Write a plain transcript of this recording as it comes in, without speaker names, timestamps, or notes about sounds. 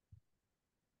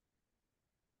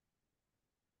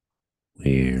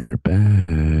We're back.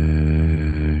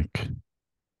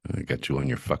 I got you on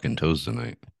your fucking toes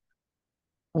tonight.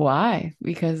 Why?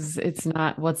 Because it's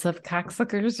not what's up,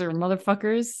 cocksuckers or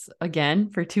motherfuckers again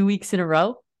for 2 weeks in a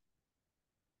row.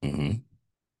 hmm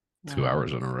 2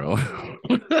 hours Wow. in a row.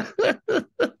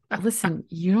 Listen,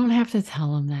 you don't have to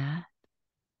tell them that.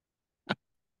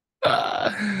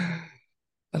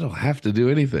 I don't have to do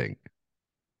anything.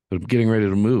 But I'm getting ready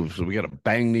to move, so we got to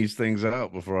bang these things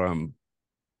out before I'm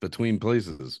between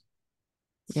places.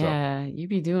 So, Yeah, you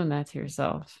be doing that to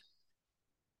yourself.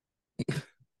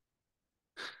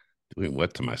 doing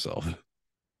what to myself?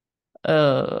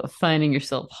 Finding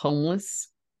yourself homeless.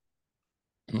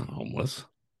 I'm not homeless.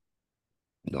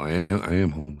 No, I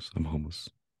am homeless. I'm homeless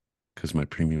because my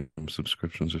premium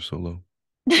subscriptions are so low.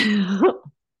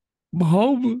 I'm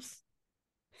homeless.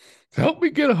 Help me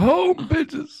get home,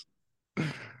 bitches.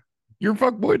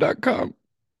 Yourfuckboy.com.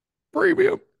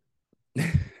 Premium.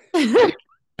 That's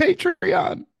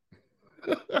Patreon.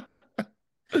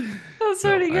 No,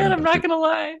 pretty good. I'm I'm not definitely, gonna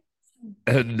lie.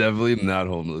 definitely not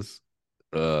homeless.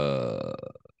 Uh,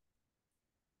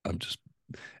 I'm just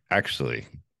actually,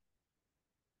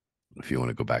 if you want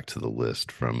to go back to the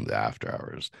list from the after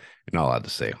hours, you're not allowed to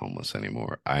say homeless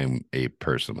anymore. I'm a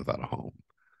person without a home.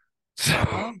 So,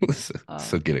 Oh, so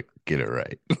oh, get it oh,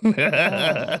 right.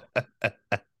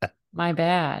 my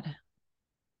bad.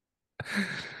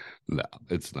 No,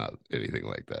 it's not anything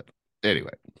like that.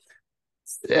 Anyway,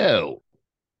 so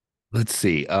let's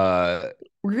see.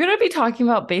 We're gonna be talking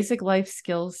about basic life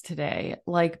skills today,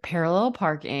 like parallel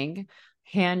parking,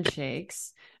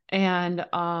 handshakes, and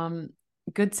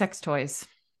good sex toys.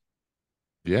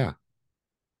 Yeah,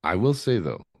 I will say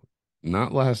though,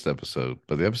 not last episode,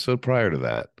 but the episode prior to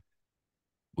that,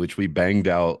 which we banged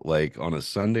out like on a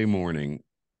Sunday morning,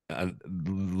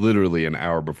 literally an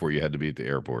hour before you had to be at the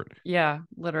airport. Yeah,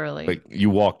 literally. Like you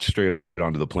walked straight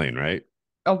onto the plane, right?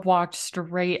 I walked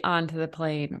straight onto the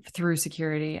plane through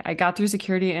security. I got through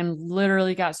security and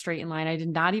literally got straight in line. I did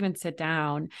not even sit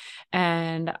down.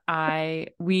 And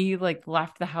we like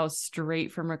left the house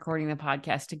straight from recording the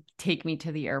podcast to take me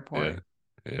to the Yeah, airport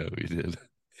yeah, we did.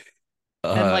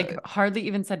 and Uh, like hardly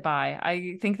even said bye.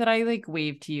 I think that I like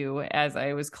waved to you as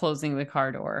I was closing the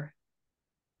car door.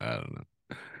 I don't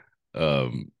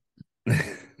know.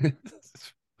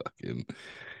 Fucking.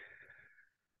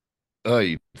 Oh,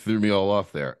 you threw me all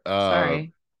off there.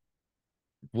 Sorry.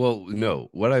 Well, no.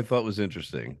 What I thought was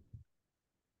interesting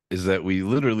is that we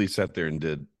literally sat there and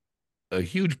did a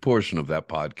huge portion of that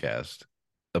podcast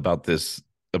about this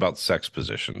about sex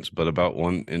positions, but about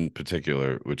one in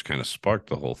particular which kind of sparked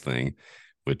the whole thing,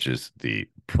 which is the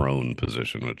prone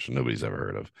position, which nobody's ever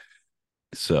heard of.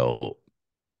 So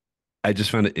I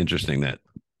just found it interesting that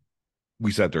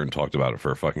we sat there and talked about it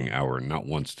for a fucking hour, and not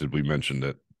once did we mention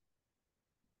that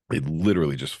it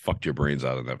literally just fucked your brains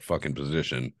out in that fucking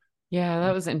position Yeah,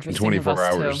 that was in interesting of 24 us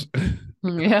too. hours.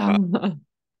 Yeah.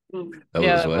 That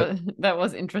Yeah, was what that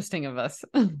was interesting of us.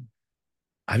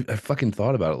 I fucking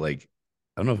thought about it. Like,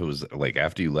 I don't know if it was like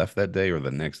after you left that day or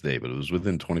the next day, but it was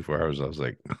within 24 hours. I was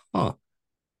like, huh,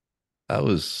 that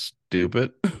was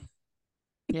stupid.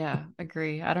 Yeah,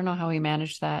 agree. I don't know how he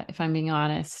managed that, if I'm being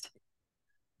honest.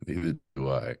 Neither do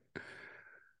I.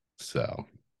 So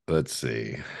let's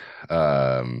see.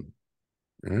 Um,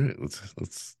 all right,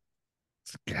 let's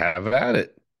have at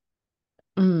it.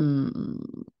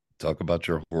 Mm. Talk about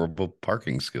your horrible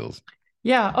parking skills.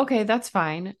 Yeah, okay, that's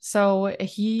fine. So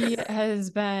he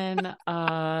has been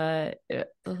like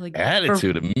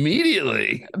Attitude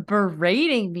immediately.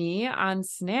 berating me on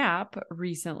Snap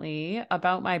recently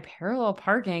about my parallel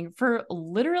parking for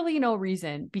literally no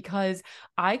reason because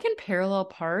I can parallel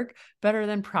park better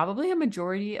than probably a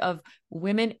majority of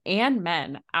women and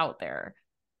men out there.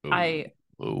 Oh, I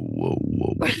whoa, whoa,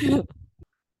 whoa, whoa.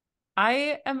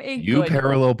 I am a You good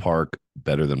parallel park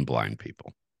better than blind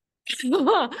people.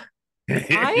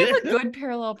 I am a good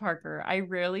parallel parker. I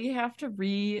rarely have to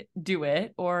redo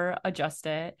it or adjust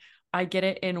it. I get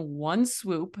it in one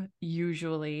swoop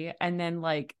usually, and then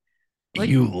like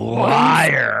You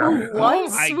liar. one Oh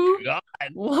my swoop, God.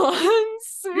 one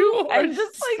swoop, You are and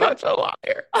just such a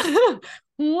liar. like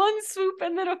one swoop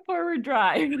and then a forward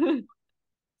drive.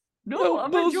 No, No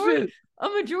bullshit. a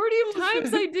majority of times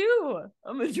Bullshit. I do.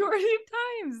 A majority of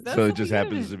times. That's So the it just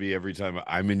happens beginning. to be every time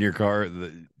I'm in your car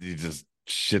that you just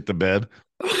shit the bed.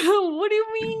 What do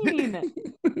you mean?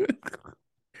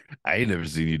 I ain't never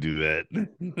seen you do that.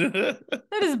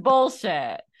 That is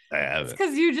bullshit. I It's haven't.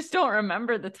 because you just don't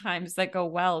remember the times that go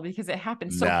well because it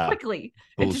happens so Nah, quickly.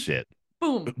 It just bullshit.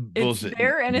 boom, it's Bullshit.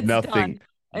 there and it's Nothing, done.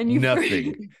 And you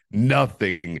nothing,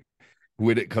 nothing.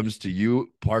 when it comes to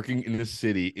you parking in the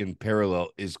city in parallel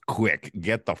is quick.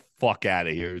 Get the fuck out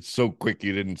of here. It's so quick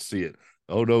you didn't see it.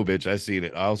 Oh no, bitch, I seen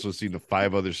it. I also seen the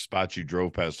 5 other spots you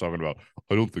drove past talking about.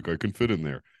 I don't think I can fit in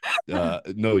there.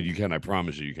 No, you can. I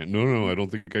promise you, you can. No, no, I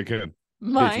don't think I can. Bitch,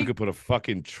 we My could put a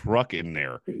fucking truck in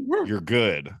there. You're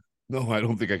good. No, I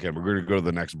don't think I can. We're gonna go to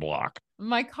the next block.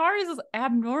 my car is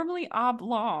abnormally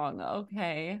oblong.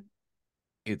 Okay.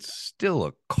 It's still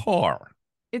a car.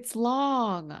 It's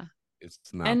long It's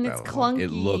not and it's that long.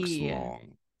 It looks clunky.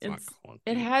 long. It's not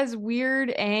It clunky. has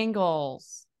weird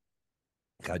angles.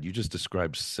 God, you just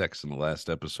described sex in the last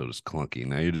episode as clunky.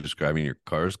 Now you're describing your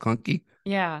car as clunky?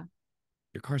 Yeah.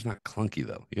 Your car's not clunky,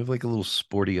 though. You have like a little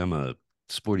sporty, I'm a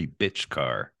sporty bitch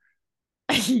car.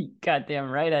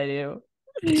 Goddamn right I do.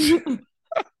 a You seem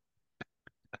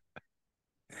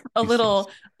little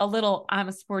a little I'm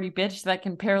a sporty bitch that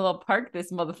can parallel park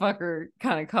this motherfucker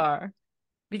kind of car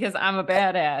because I'm a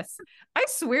badass. I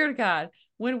swear to God,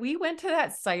 when we went to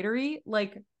that cidery,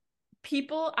 like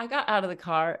people, I got out of the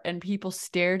car and people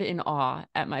stared in awe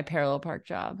at my parallel park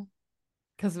job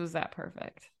because it was that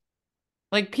perfect.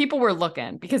 Like people were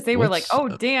looking because they were like,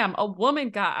 what's oh, damn, a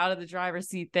woman got out of the driver's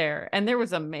seat there. And there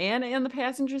was a man in the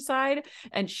passenger side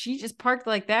and she just parked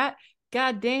like that.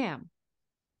 God damn.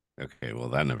 okay, well,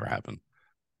 that never happened.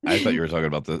 I thought you were talking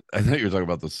about the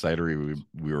cidery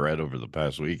we were at over the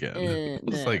past weekend.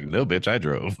 It's like, No, no, bitch, I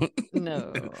drove.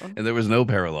 no. And there was no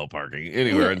parallel parking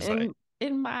anywhere in sight.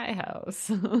 In my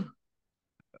house.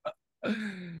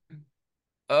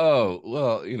 Oh,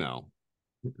 well,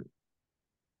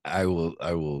 I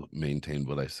will maintain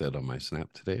what I said on my snap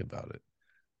today about it.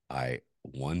 I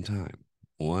one time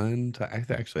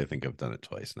I think I've done it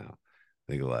twice now.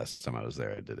 I think the last time I was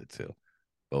there I did it too.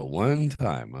 But one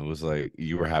time I was like,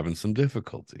 you were having some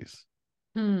difficulties.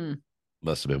 Hmm.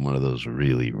 Must have been one of those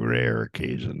really rare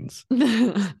occasions.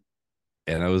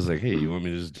 And I was like, hey, you want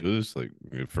me to just do this? Like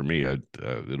for me,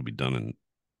 it'll be done in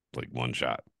like one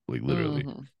shot, like literally.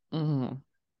 Mhm. Mhm.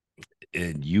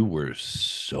 And you were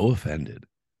so offended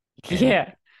and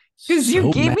Yeah. Because you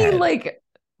so gave me mad.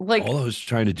 like All I was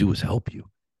trying to do was help you.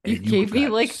 you And you gave me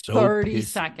got like so 30 pissy.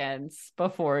 seconds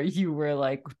before you were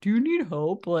like, do you need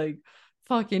help? Like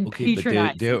fucking Okay, but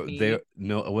patronizing me.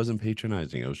 no, I wasn't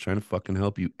patronizing. I was trying to fucking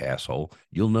help you, asshole.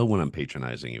 You'll know when I'm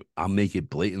patronizing you. I'll make it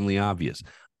blatantly obvious.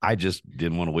 I just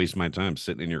didn't want to waste my time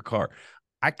sitting in your car.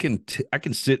 I can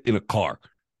sit in a car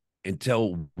and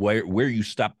tell where you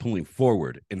stop pulling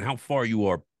forward and how far you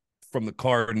are from the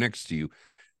car next to you,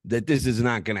 that this is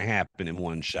not going to happen in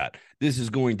one shot. This is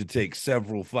going to take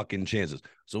several fucking chances.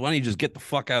 So why don't you just get the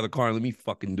fuck out of the car and let me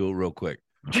fucking do it real quick?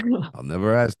 I'll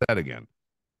never ask that again.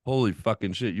 Holy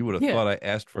fucking shit. You would have Yeah. thought I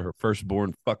asked for her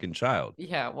firstborn fucking child.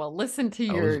 Yeah. Well, listen to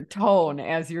I was your tone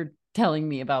as you're telling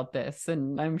me about this,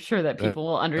 and I'm sure that that people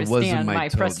will that wasn't understand my my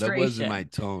tone. That wasn't my frustration.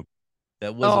 tone.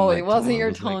 That wasn't Oh, my it tone. wasn't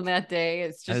your tone that day.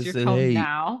 It's I just your said, tone hey,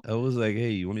 now. I was like, hey,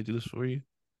 you want me to do this for you?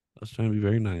 I was trying to be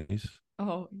very nice.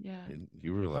 Oh, yeah. And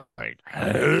you were like,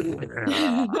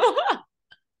 I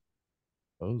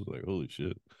was like, holy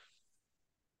shit.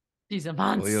 She's a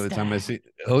Only other time monster. I see,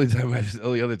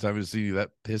 only other time I see you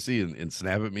that pissy and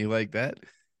snap at me like that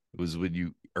was when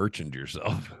you urchined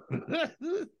yourself.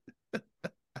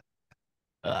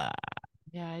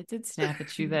 Yeah, I did snap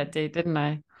at you that day, didn't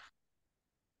I?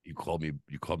 You called me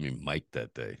Mike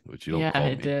that day, which you don't Yeah, call I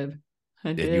me. did. I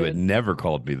And you had did. never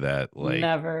called me that, like,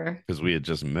 Never. because we had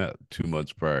just met 2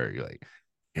 months prior. You're like,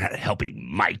 you had a helping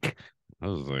Mike. I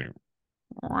was like,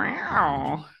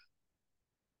 Wow.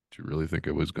 did you really think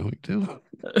I was going to?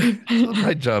 So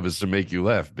my job is to make you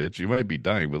laugh, bitch. You might be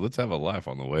dying, but let's have a laugh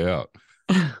on the way out.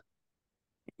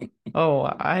 Oh,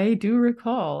 I do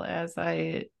recall as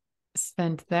I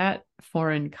spent that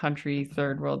foreign country,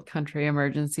 third world country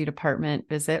emergency department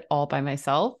visit all by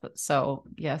myself. So,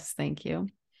 yes, thank you.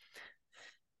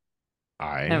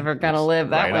 I Never gonna was live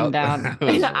that right one out. down. I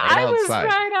was right I was outside.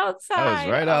 right I was outside.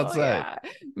 right Oh outside. yeah.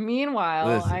 Meanwhile,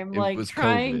 Listen, I'm it like was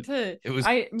trying COVID. to It was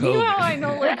I meanwhile I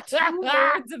know like two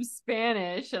COVID. words of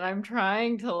Spanish and I'm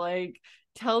trying to like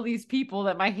tell these people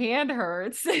that my hand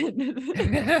hurts. El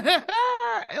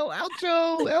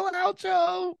Alcho, El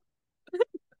Alcho.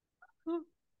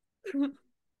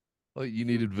 Oh, you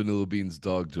needed Vanilla Bean's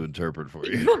dog to interpret for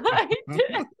you. I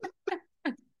did.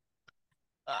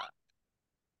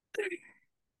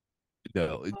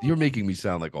 No, you're making me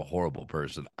sound like a horrible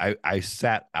person. I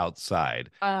sat outside.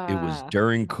 It was Uh,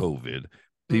 during COVID.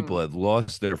 People mm. had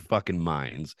lost their fucking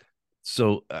minds.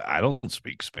 So I don't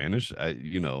speak Spanish. I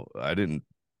didn't.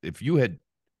 If you had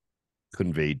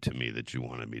conveyed to me that you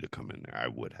wanted me to come in there, I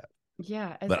would have.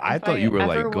 Yeah, as But I if thought I you were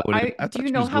like ever going in. I do thought you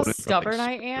she know was how going in for like stubborn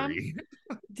I am? surgery.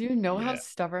 Do you know how Yeah.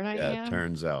 stubborn I Yeah. It am?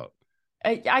 turns out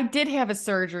I did have a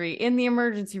surgery in the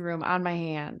emergency room on my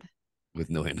hand. with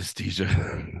no anesthesia.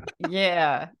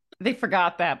 Yeah, they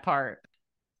forgot that part.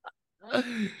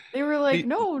 They were like, Ne-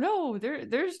 "No, no,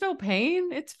 there's no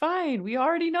pain. It's fine. We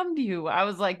already numbed you." I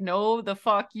was like, "No, the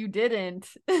fuck you didn't."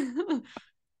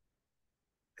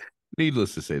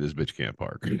 Needless to say, this bitch can't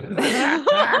park.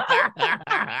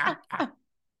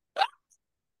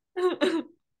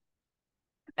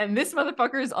 And this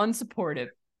motherfucker is unsupportive.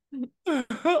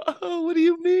 What do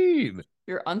you mean?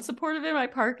 You're unsupportive in my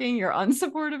parking, you're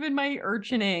unsupportive in my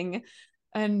urchining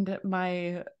and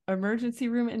my emergency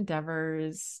room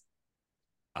endeavors.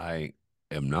 I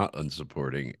am not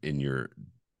unsupporting in your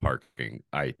parking.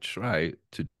 I try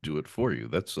to do it for you.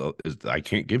 That's all. I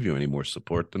can't give you any more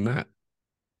support than that.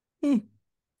 Hmm.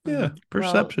 Yeah, Well,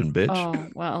 perception, bitch. oh,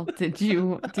 well, did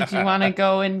you want to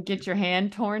go and get your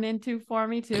hand torn into for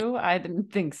me too? I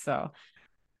didn't think so.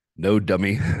 No,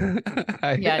 dummy.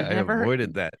 Yeah, I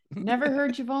avoided that. never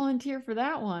heard you volunteer for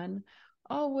that one.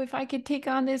 Oh, if I could take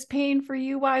on this pain for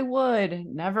you, I would.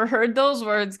 Never heard those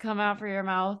words come out from your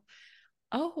mouth.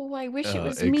 Oh, I wish it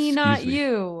was me, not Excuse me.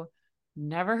 you.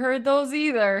 Never heard those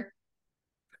either.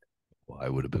 Well, I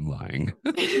would have been lying.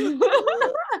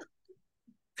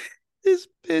 This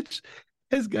bitch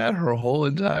has got her whole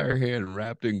entire hand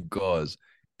wrapped in gauze.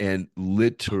 And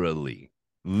literally,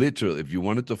 if you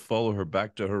wanted to follow her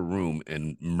back to her room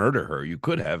and murder her, you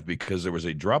could have, because there was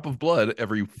a drop of blood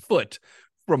every foot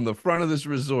from the front of this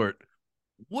resort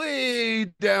way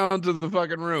down to the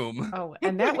fucking room. Oh,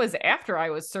 and that was after I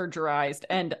was surgerized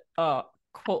and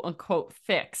quote unquote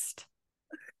fixed.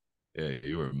 Yeah,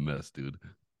 you were a mess, dude.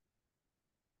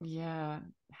 Yeah.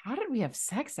 How did we have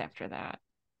sex after that?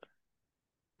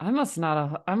 I must not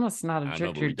have I know,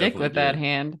 jerked but your we dick definitely with that did.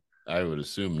 hand. I would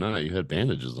assume not. You had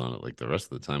bandages on it like the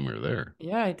rest of the time we were there.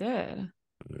 Yeah, I did.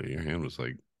 Your hand was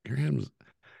like your hand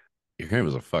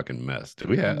was a fucking mess. Do I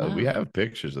we know. have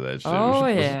pictures of that shit? We Oh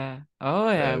should post yeah. Oh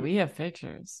yeah. that. We have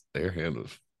pictures. Their hand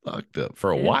was fucked up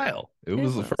for a It while. It it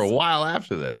was was for a while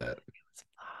after that. fucked.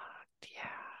 Yeah.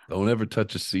 Don't ever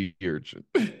touch a sea urchin.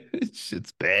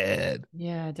 Shit's bad.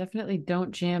 Yeah, definitely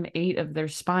don't jam 8 of their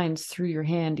spines through your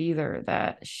hand either.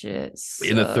 That shit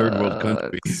In a third world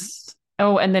country. sucks.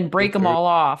 Oh, and then The break them third all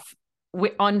off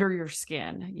under your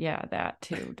skin. Yeah, that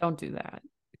too. Don't do that.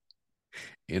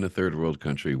 in a third world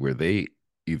country where they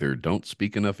either don't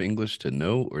speak enough English to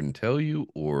know or tell you,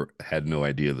 or had no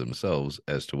idea themselves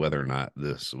as to whether or not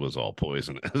this was all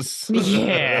poisonous.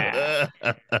 Yeah.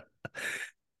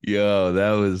 Yo,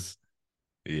 that was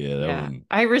yeah, Yeah.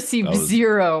 I received that was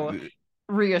zero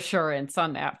reassurance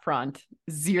on that front.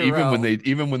 Zero.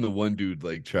 even when the one dude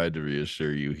like tried to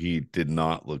reassure you, he did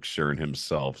not look sure in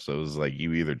himself. So it was like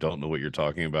you either don't know what you're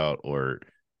talking about or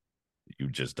you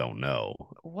just don't know.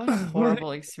 What a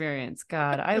horrible experience.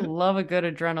 God, I love a good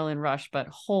adrenaline rush, but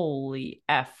holy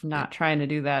F, not trying to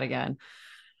do that again.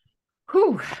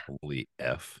 Whew. Holy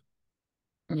F.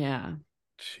 Yeah.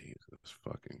 Jesus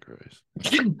fucking Christ.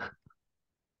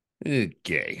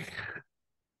 Okay.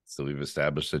 So we've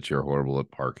established that you're horrible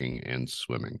at parking and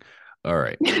swimming. All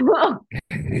right.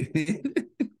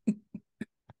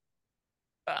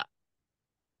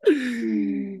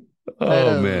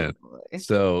 Oh man. boy.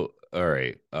 So all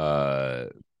right.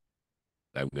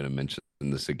 I'm gonna mention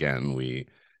this again. We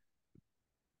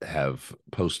have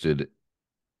posted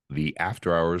the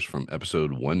after hours from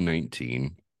episode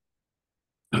 119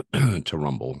 to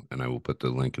Rumble, and I will put the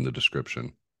link in the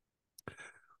description.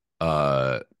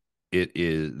 It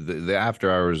is the after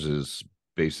hours is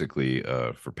basically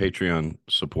for Patreon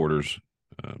supporters.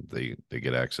 They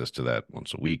get access to that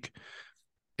once a week.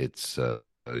 It's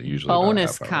usually about a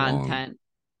Bonus half hour long. content.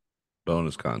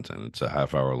 Bonus content. It's a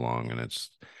half hour long, and it's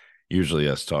usually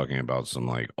us talking about some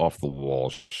like off the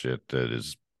wall shit that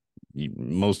is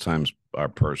most times our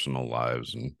personal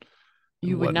lives You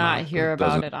and would not whatnot. hear It about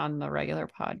doesn't. it on the regular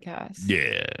podcast.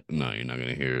 Yeah, no, you're not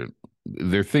gonna hear it.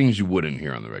 There are things you wouldn't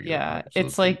hear on the regular Yeah, podcast.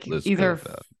 it's like Let's go either with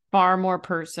that. far more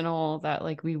personal that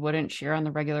like we wouldn't share on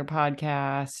the regular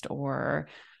podcast or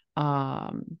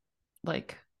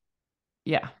like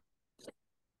yeah,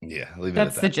 Yeah, leave it at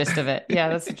that's the that. gist of it. Yeah,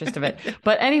 that's the gist of it.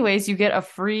 But anyways, you get a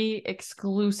free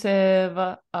exclusive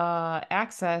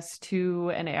access to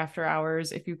an after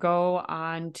hours if you go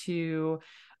on to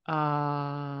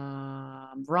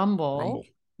Rumble. Rumble.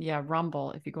 Yeah,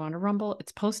 Rumble. If you go on to Rumble,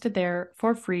 it's posted there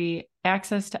for free,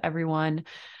 access to everyone.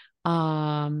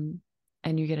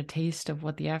 And you get a taste of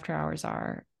what the after hours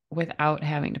are without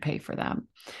having to pay for them.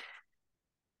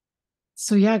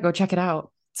 So yeah, go check it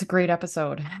out. It's a great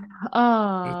episode. It's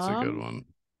a good Um, one.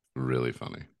 Really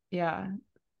funny. yeah.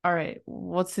 All right.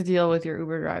 What's the deal with your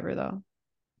Uber driver though?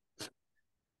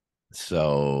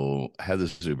 So I had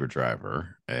this Uber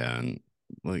driver, and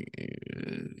like,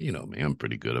 you know me, I'm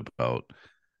pretty good about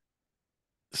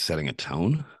setting a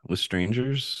tone with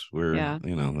strangers where, Yeah.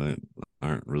 you know, they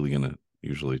aren't really going to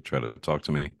usually try to talk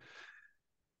to me.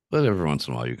 But every once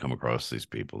in a while, you come across these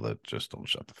people that just don't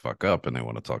shut the fuck up and they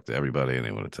want to talk to everybody and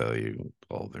they want to tell you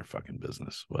all their fucking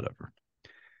business, whatever.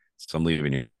 So I'm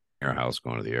leaving your house,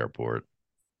 going to the airport,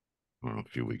 I don't know, a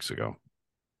few weeks ago.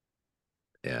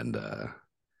 And I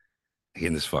get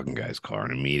in this fucking guy's car,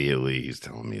 and immediately he's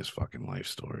telling me his fucking life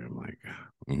story. I'm like,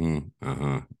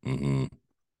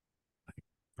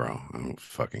 bro, I don't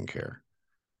fucking care.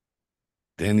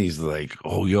 Then he's like,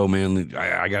 "Oh, yo, man,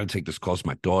 I got to take this call. It's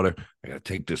my daughter. I got to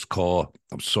take this call.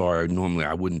 I'm sorry. Normally,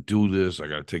 I wouldn't do this. I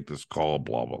got to take this call,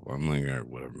 blah, blah, blah." I'm like, "All right,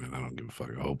 whatever, man. I don't give a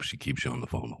fuck. I hope she keeps you on the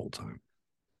phone the whole time."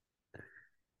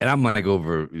 And I'm like,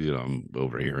 I'm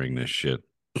overhearing this shit.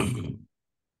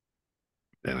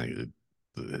 And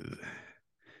the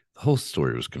whole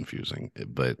story was confusing,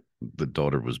 but the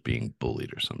daughter was being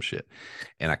bullied or some shit.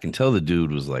 And I can tell the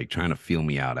dude was like trying to feel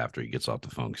me out after he gets off the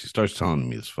phone because he starts telling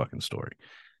me this fucking story.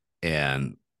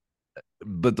 And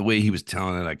but the way he was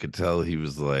telling it, I could tell he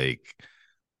was like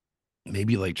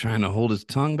maybe like trying to hold his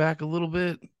tongue back a little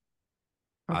bit.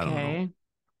 I don't know. Okay.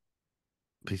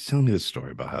 But he's telling me this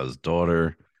story about how his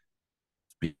daughter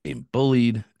is being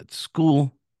bullied at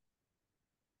school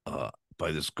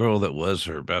by this girl that was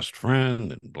her best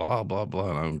friend and blah, blah, blah.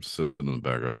 And I'm sitting in the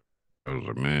background. I was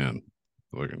like, man,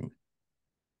 fucking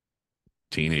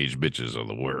teenage bitches are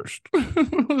the worst.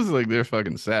 I was like, they're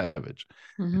fucking savage.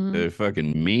 Mm-hmm. They're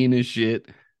fucking mean as shit.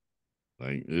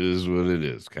 Like, it is what it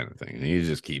is, kind of thing. And he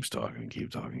just keeps talking, keep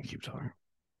talking, keep talking.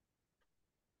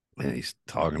 And he's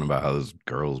talking about how this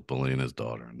girl's bullying his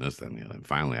daughter and this, that, and the other. And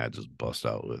finally, I just bust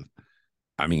out with,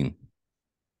 I mean,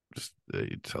 just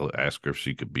ask her if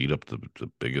she could beat up the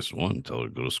biggest one. Tell her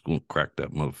to go to school and crack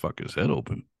that motherfucker's head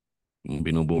open. Won't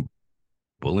be no more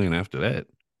bullying after that.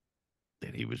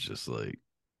 And he was just like,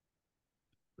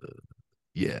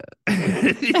 yeah.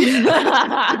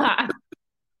 Yeah.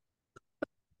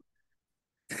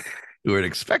 You weren't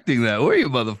expecting that, were you,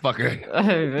 motherfucker? I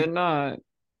did not.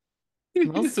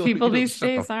 Most people You don't these shut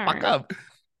the days fuck aren't. up.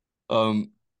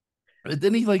 Um, and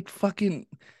then he like fucking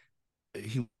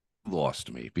he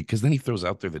lost me because then he throws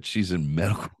out there that she's in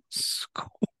medical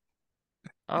school.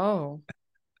 Oh.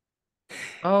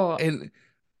 Oh. And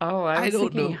Oh, I I was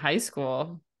don't thinking know, high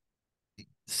school.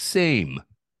 same,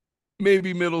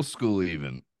 maybe middle school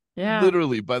even. Yeah.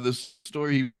 Literally by the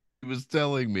story he was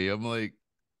telling me, I'm like,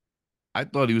 I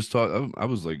thought he was talking. I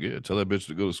was like, yeah, tell that bitch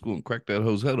to go to school and crack that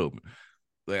hoe's head open.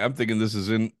 Like, I'm thinking this is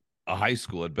in a high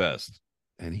school at best.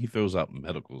 And he throws out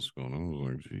medical school. And I was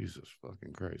like, Jesus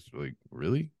fucking Christ. Like,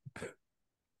 really?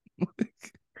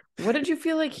 Like, What did you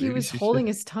feel like he maybe was she holding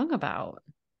should. his tongue about?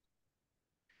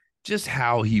 Just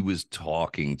how he was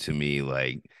talking to me,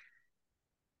 like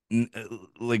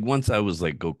once I was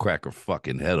like, go crack her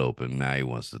fucking head open. Now he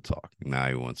wants to talk. Now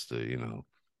he wants to,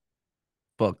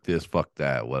 fuck this, fuck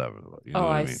that, whatever. You Oh, know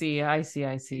what I I mean? see. I see.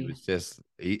 I He see. was just,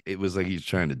 it was like he's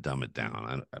trying to dumb it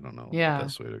down. I don't know the Yeah.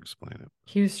 best way to explain it.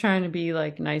 He was trying to be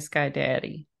like nice guy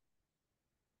daddy.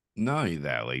 Not only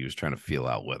that, like he was trying to feel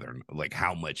out whether, like,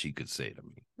 how much he could say to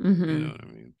me. You Mm-hmm. know what I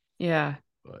mean? Yeah.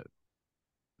 But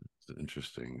it's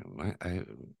interesting.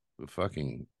 The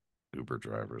fucking Uber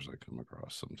drivers I come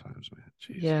across sometimes, man.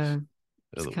 Jesus, Yeah. they're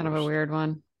It's the kind of a worst. weird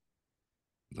one.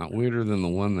 Not weirder than the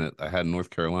one that I had in North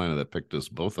Carolina that picked us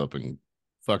both up in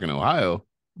fucking Ohio.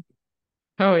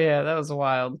 Oh yeah, that was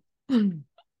wild. Fucking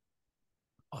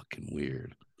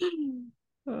weird. All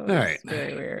Oh, right. it's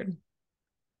very weird.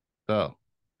 So,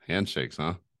 handshakes,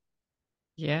 huh?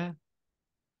 Yeah.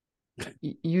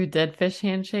 You a dead fish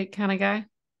handshake kind of guy?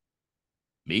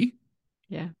 Me?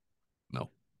 Yeah. No,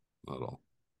 not at all.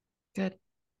 Good.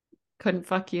 Couldn't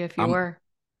fuck you if you I'm were.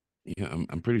 yeah,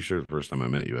 I'm pretty sure the first time I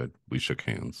met you, we shook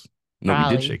hands. No, we did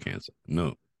Probably. shake hands.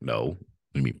 No.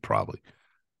 I mean, probably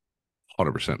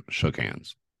 100% shook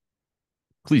hands.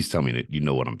 Please tell me that you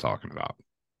know what I'm talking about.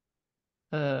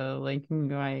 Like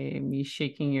me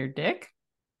shaking your dick?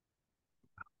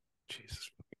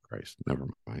 Jesus Christ. Never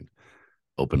mind.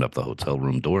 Opened up the hotel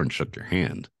room door and shook your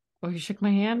hand. Oh, you shook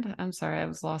my hand? I'm sorry, I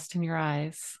was lost in your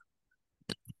eyes.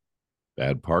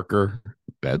 Bad Parker,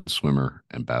 bad swimmer,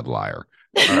 and bad liar.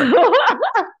 All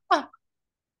right.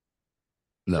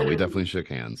 No, we definitely shook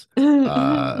hands.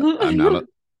 I'm not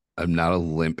a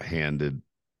limp-handed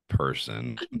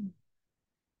person.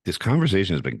 This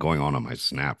conversation has been going on my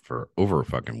Snap for over a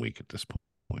fucking week at this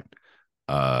point.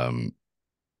 Um,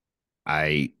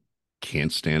 I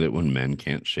can't stand it when men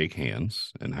can't shake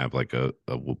hands and have like a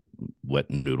wet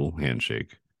noodle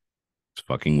handshake. It's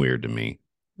fucking weird to me.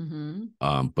 Hmm.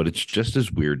 But it's just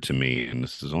as weird to me, and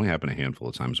this has only happened a handful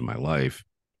of times in my life.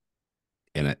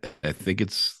 And I think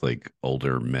it's like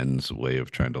older men's way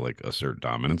of trying to like assert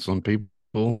dominance on people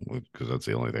because that's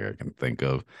the only thing I can think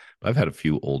of. But I've had a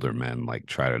few older men like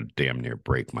try to damn near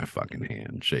break my fucking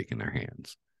hand, shaking their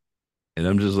hands. And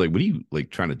I'm just like, what are you like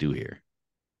trying to do here?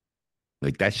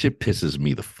 Like that shit pisses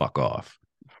me the fuck off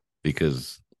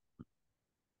because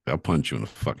I'll punch you in the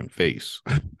fucking face.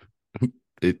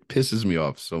 It pisses me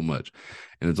off so much.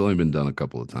 And it's only been done a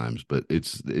couple of times, but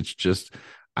it's just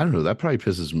I don't know, that probably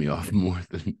pisses me off more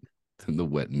than the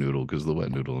wet noodle, because the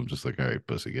wet noodle I'm just like, all right,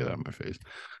 pussy, get out of my face.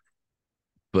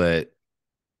 But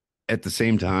at the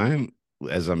same time,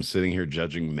 as I'm sitting here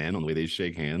judging men on the way they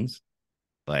shake hands,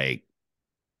 like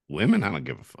women, I don't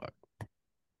give a fuck.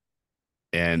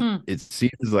 And Hmm. it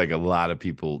seems like a lot of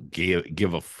people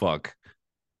give a fuck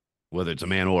whether it's a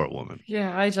man or a woman.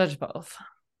 Yeah, I judge both.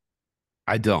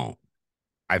 I don't.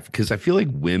 I because I feel like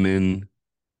women,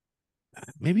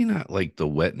 maybe not like the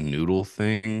wet noodle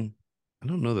thing. I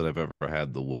don't know that I've ever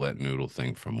had the wet noodle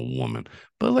thing from a woman,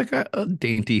 but like a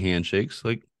dainty handshakes,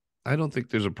 like I don't think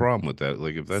there's a problem with that.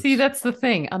 Like if See, that's that's the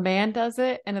thing. A man does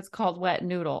it and it's called wet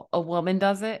noodle. A woman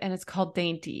does it and it's called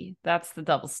dainty. That's the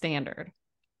double standard.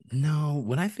 no,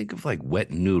 when I think of like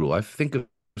wet noodle, I think of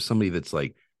somebody that's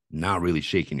like not really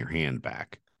shaking your hand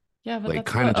back, Yeah, but like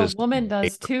that's kind what of a just woman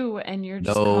does too, and you're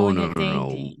just no, calling no, it no, no.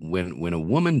 dainty. When a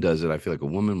woman does it, I feel like a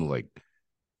woman will like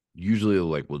usually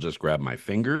like will just grab my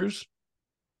fingers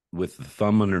with the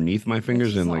thumb underneath my Which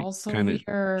fingers is and like also kind of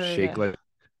weird. shake like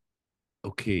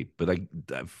okay, but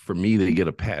for me they get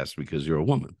a pass because you're a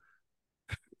woman.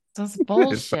 That's I sound,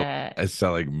 bullshit. I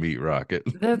sound like Meat Rocket.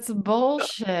 That's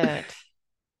bullshit.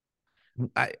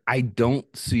 I don't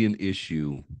see an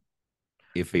issue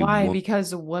if a Why? woman.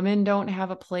 Because women don't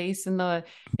have a place in the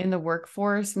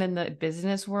workforce and in the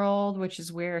business world, which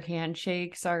is where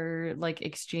handshakes are like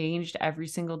exchanged every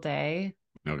single day.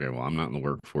 Okay, well, I'm not in the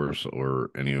workforce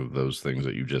or any of those things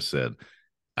that you just said.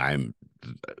 I'm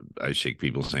I shake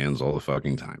people's hands all the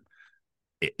fucking time.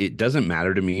 It doesn't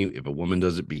matter to me if a woman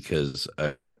does it because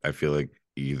I feel like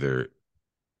either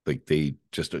like they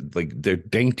just like they're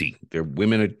dainty. They're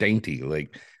women are dainty.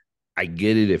 Like I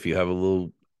get it if you have a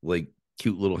little like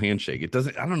cute little handshake. It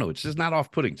doesn't. I don't know. It's just not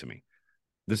off putting to me.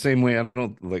 The same way I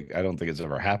don't think it's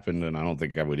ever happened, and I don't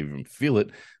think I would even feel it.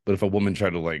 But if a woman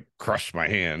tried to like crush my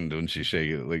hand when she shake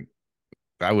it, like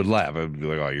I would laugh. I'd be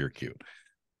like, "Oh, you're cute.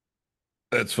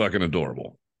 That's fucking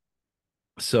adorable."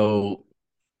 So,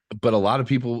 but a lot of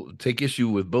people take issue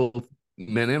with both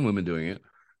men and women doing it,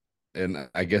 and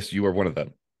I guess you are one of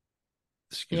them.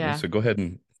 Excuse me. Yeah. So go ahead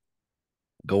and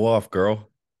go off, girl.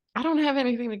 I don't have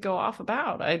anything to go off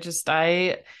about. It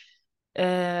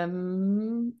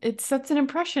sets an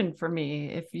impression for me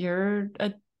if you're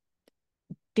a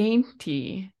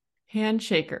dainty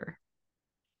handshaker.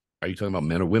 Are you talking about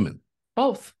men or women?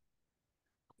 Both.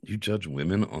 You judge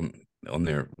women on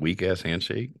their weak ass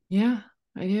handshake? Yeah,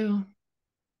 I do.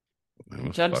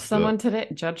 That was fucked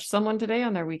up. Judge someone today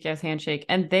on their weak ass handshake,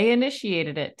 and they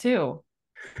initiated it too.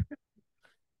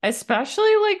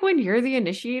 Especially like when you're the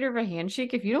initiator of a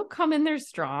handshake, if you don't come in there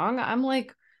strong, I'm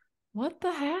like, what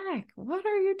the heck? What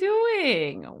are you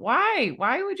doing? Why?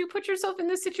 Why would you put yourself in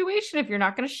this situation if you're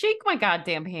not going to shake my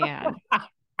goddamn hand?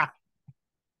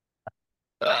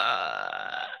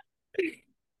 Uh,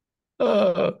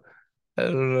 uh, I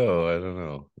don't know. I don't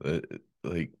know.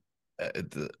 Like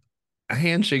a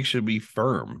handshake should be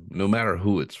firm, no matter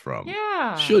who it's from.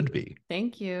 Yeah. Should be,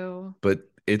 Thank you. but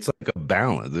it's like a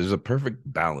balance. There's a perfect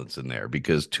balance in there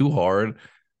because too hard,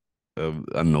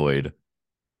 annoyed.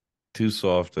 Too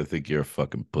soft, I think you're a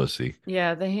fucking pussy.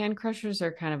 Yeah, the hand crushers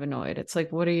are kind of annoyed. It's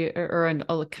like, what are you,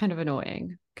 kind of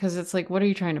annoying because it's like, what are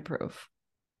you trying to prove?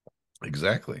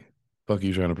 Exactly. Fuck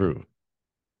you trying to prove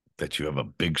that you have a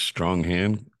big, strong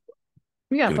hand?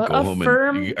 Yeah, Gonna but go a home and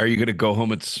firm, are you gonna go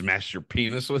home and smash your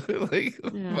penis with it? Like,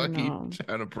 yeah, fuck you no,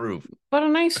 trying to prove? but a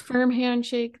nice firm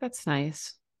handshake, that's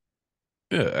nice.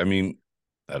 Yeah, I mean,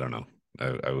 I don't know.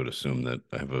 I would assume that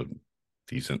I have a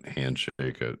decent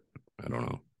handshake. I don't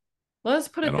know. Let's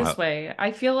put I it don't this have. way.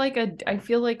 I feel like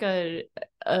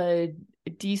a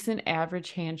decent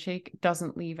average handshake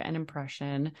doesn't leave an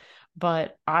impression,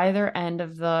 but either end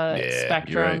of the Yeah, you're right.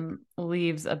 spectrum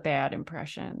leaves a bad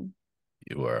impression.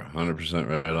 You are 100%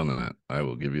 right on that. I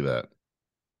will give you that.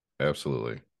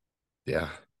 Absolutely. Yeah.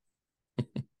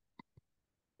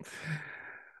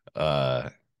 Uh,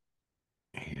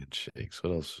 handshakes.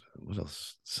 What else? What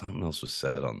else? Something else was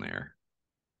said on there.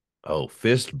 Oh,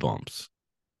 fist bumps.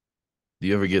 Do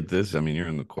you ever get this? I mean, you're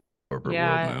in the corporate world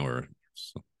Yeah, now, or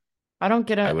I don't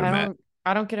get I a would imagine.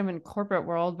 I don't get them in corporate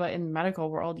world, but in medical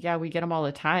world, yeah, we get them all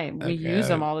the time. We use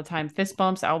them Okay, all the time. Fist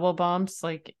bumps, elbow bumps,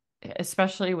 like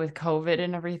especially with COVID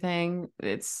and everything,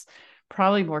 it's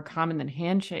probably more common than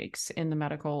handshakes in the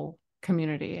medical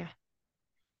community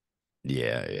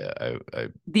yeah.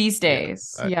 these Yeah,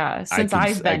 days. I, Yeah, since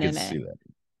I've I been could in it. see that.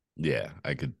 Yeah,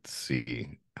 I could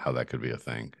see how that could be a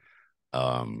thing.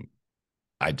 Um,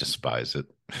 I despise it.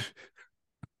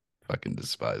 Fucking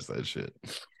despise that shit. I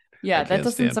Yeah, that can't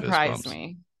doesn't stand fist surprise bumps.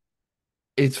 me.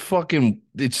 It's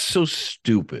so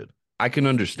stupid. I can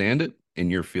understand it in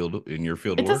your field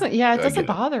It of work. doesn't, yeah, it I doesn't get it.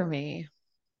 bother me.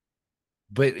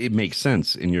 But it makes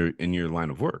sense in your line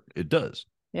of work. It does.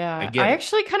 I Yeah, get I it.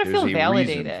 actually kind of There's feel a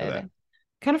reason for that. validated.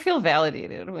 Kind of feel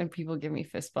validated when people give me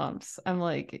fist bumps. I'm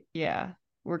like, yeah,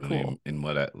 we're I cool. mean, in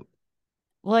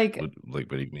Like, what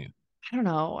do you mean? I don't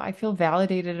know. I feel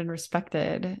validated and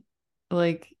respected.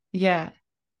 Like, yeah,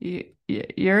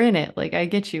 you're in it. Like, I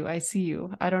get you. I see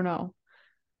you. I don't know.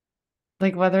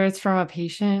 Like, whether it's from a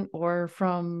patient or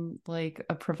from like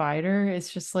a provider,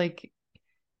 it's just like,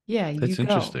 yeah, you That's go.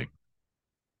 interesting.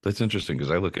 That's interesting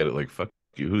because I look at it like fuck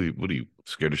you. What are you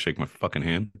scared to shake my fucking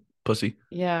hand, pussy?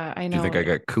 Yeah, I Do you think know. I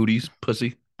got cooties,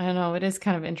 pussy? I know. It is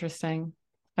kind of interesting.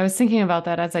 I was thinking about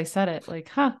that as I said it. Like,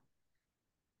 huh,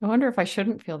 I wonder if I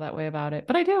shouldn't feel that way about it.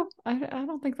 But I do. I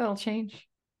don't think that'll change.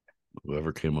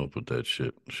 Whoever came up with that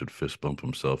shit should fist bump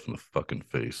himself in the fucking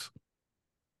face.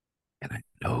 And I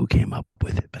know who came up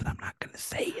with it, but I'm not gonna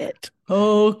say it.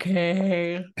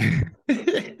 Okay.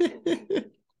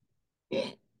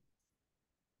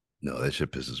 No, that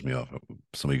shit pisses me off.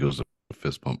 Somebody goes to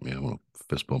fist bump me, I want to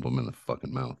fist bump them in the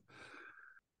fucking mouth.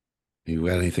 You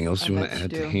got anything else I you want to bet you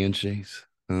add to do. handshakes?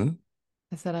 Huh?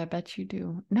 I said, I bet you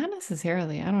do. Not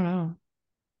necessarily. I don't know.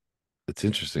 It's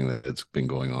interesting that it's been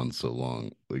going on so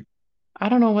long. Like I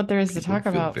don't know what there is to people talk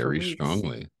feel about for very weeks.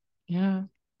 strongly. Yeah.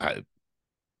 I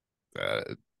uh,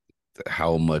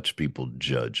 how much people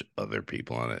judge other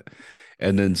people on it,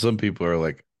 and then some people are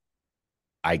like,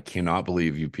 "I cannot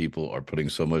believe you people are putting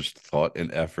so much thought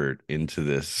and effort into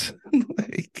this."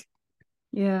 Like,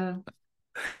 Yeah.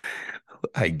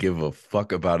 I give a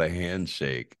fuck about a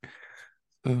handshake.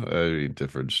 I mean,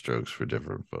 different strokes for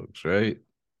different folks, right?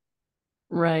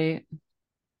 Right.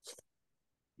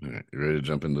 All right, you ready to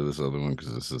jump into this other one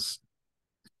because this is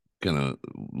gonna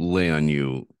lay on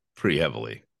you pretty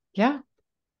heavily Yeah.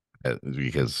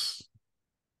 because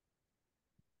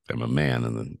I'm a man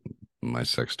and then my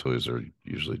sex toys are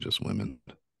usually just women.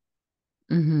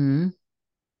 Mm-hmm.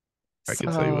 I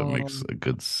can tell you what So, makes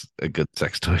a good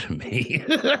sex toy to me.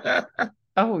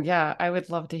 oh yeah, I would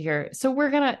love to hear. So we're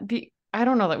gonna be, I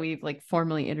don't know that we've like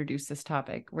formally introduced this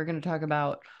topic. We're gonna talk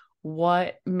about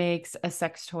what makes a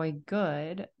sex toy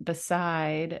good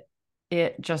beside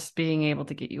it just being able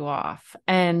to get you off.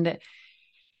 And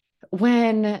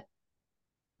when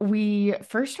we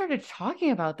first started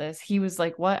talking about this, he was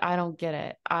like, "What? I don't get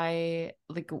it. I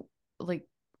like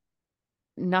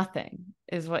nothing,"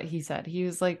 is what he said. He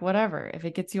was like, "Whatever. If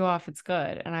it gets you off, it's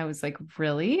good." And I was like,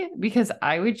 "Really?" Because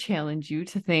I would challenge you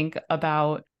to think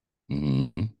about,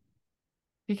 Mhm.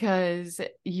 because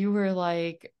you were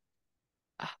like,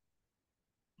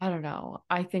 I don't know.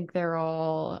 I think they're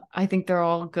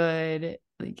all good.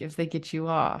 Like if they get you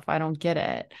off, I don't get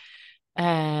it.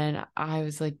 And I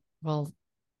was like, well,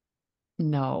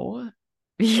 no.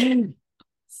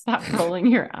 Stop rolling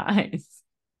your eyes.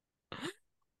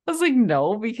 I was like,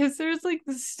 no, because there's like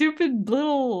the stupid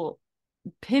little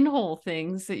pinhole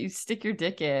things that you stick your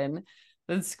dick in,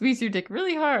 then squeeze your dick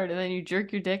really hard, and then you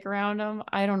jerk your dick around them.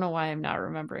 I don't know why I'm not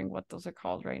remembering what those are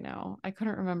called right now. I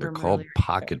couldn't remember They're them earlier called either.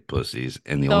 pocket pussies,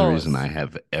 and the only reason I Those,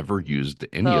 have ever used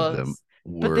any of them those,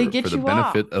 but they were for get the you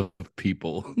off. benefit of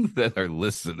people that are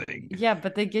listening. Yeah,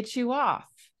 but they get you off.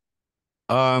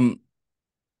 Um,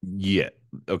 yeah,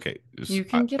 okay, You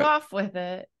can get off with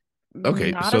it.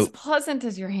 okay, Not as pleasant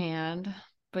as your hand,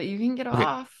 but you can get okay,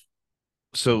 off.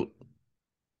 so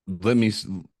let me.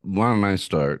 Why don't I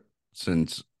start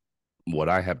since what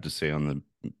I have to say on the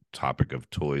topic of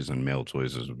toys and male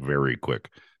toys is very quick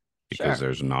because Sure.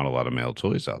 there's not a lot of male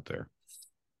toys out there.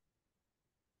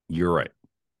 You're right.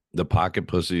 The pocket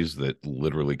pussies that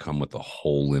literally come with a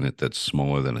hole in it that's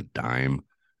smaller than a dime,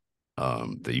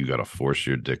 that you got to force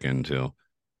your dick into.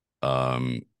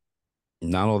 Um,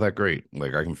 Not all that great.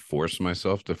 Like I can force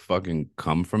myself to fucking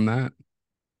come from that.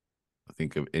 I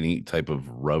think of any type of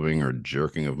rubbing or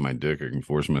jerking of my dick, I can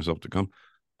force myself to come.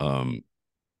 Um,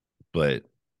 but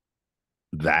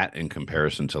that in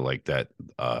comparison to like that,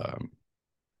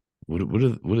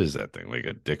 what is that thing? Like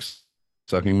a dick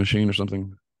sucking machine or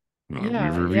something. No, we've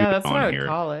reviewed Yeah, it that's what on I would here.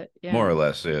 call it. More Yeah. or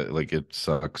less, like it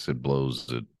sucks, it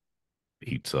blows, it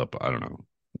heats up. I don't know.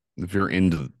 If you're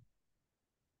into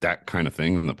that kind of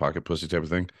thing, the pocket pussy type of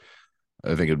thing, I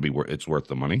think it'd be worth it's worth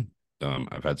the money.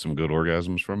 I've had some good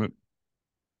orgasms from it,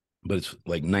 but it's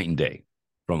like night and day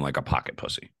from like a pocket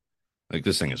pussy. Like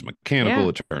this thing is mechanical, Yeah.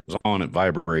 it turns on, it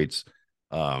vibrates.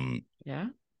 Um, Yeah.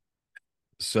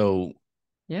 so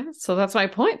Yeah. So that's my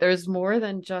point. There's more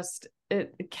than just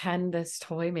it. Can this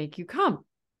toy make you come?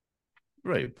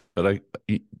 right, but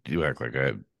you act like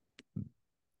I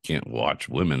can't watch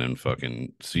women and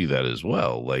fucking see that as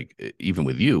well. Like even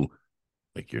with you,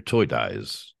 like your toy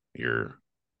dies, your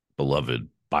beloved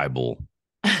Bible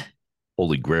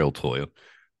Holy Grail toy,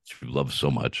 which you love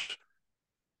so much,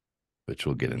 which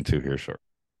we'll get into here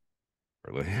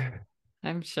shortly.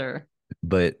 I'm sure.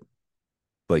 But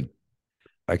like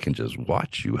I can just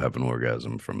watch you have an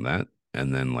orgasm from that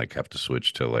and then like have to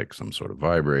switch to like some sort of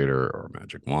vibrator or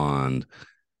magic wand,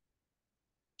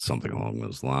 something along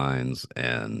those lines.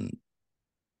 And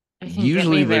It can get me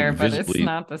usually they're there, but it's visibly,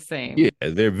 not the yeah,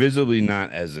 same. they're visibly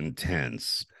not as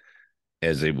intense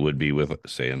as it would be with,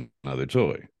 say, another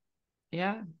toy.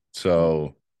 Yeah.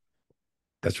 So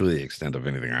that's really the extent of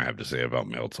anything I have to say about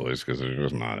male toys because there's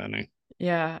just not any.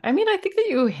 Yeah. I mean, I think that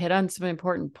you hit on some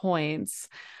important points.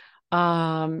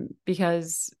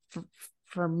 Because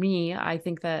for me, I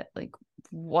think that like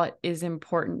what is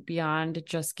important beyond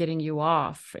just getting you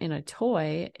off in a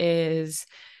toy is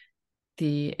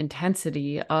the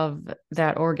intensity of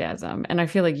that orgasm. And I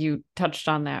feel like you touched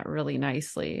on that really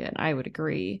nicely, and I would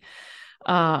agree.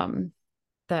 Um,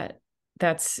 that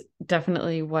that's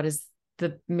definitely what is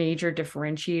the major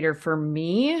differentiator for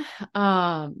me.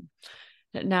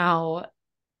 Now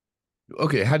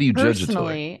Okay, how do you judge a toy?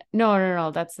 personally,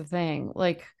 no, that's the thing.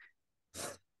 Like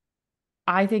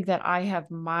I think that I have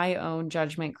my own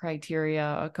judgment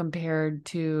criteria compared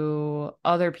to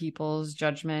other people's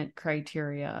judgment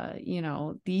criteria.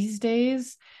 These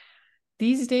days,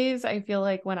 I feel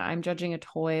like when I'm judging a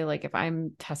toy, like if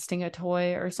I'm testing a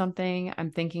toy or something,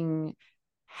 I'm thinking,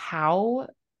 how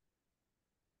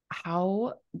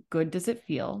how good does it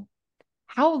feel?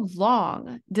 How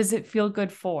long does it feel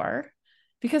good for?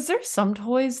 Because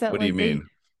What do you mean?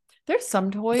 there's some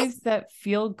toys that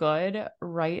feel good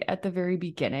right at the very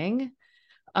beginning,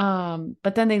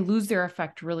 but then they lose their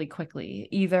effect really quickly.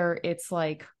 Either it's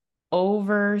like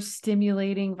over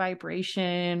stimulating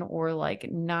vibration or like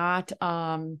not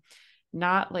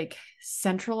like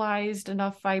centralized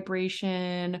enough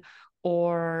vibration,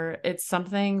 or it's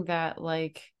something that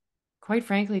like quite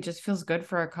frankly just feels good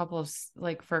for a couple of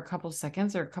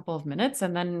seconds or a couple of minutes,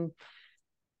 and then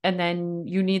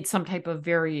you need some type of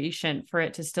variation for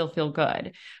it to still feel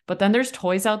good. But then there's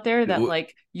toys out there that Do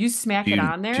like you smack it you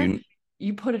on do there, you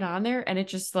you put it on there and it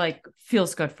just like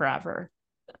feels good forever.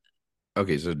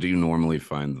 okay, so do you normally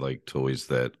find like toys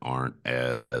that uh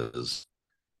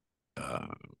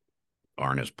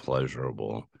aren't as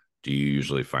pleasurable? Do you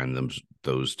usually find them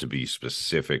those to be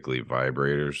specifically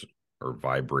vibrators or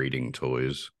vibrating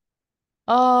toys?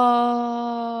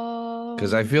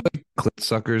 Because I feel Um, like clit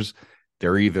suckers,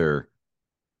 they're either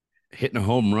hitting a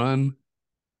home run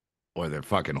or they're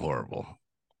fucking horrible.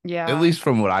 At yeah. least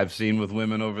from what I've seen with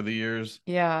women over the years.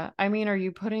 Yeah. I mean, are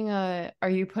you putting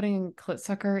clit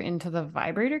sucker into the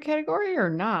vibrator category or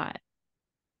not?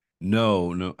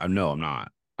 No, I'm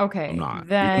not. I'm Okay. not.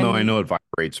 Even though I Then know it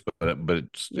vibrates, but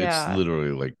it's yeah.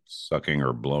 literally like sucking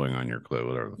or blowing on your clit,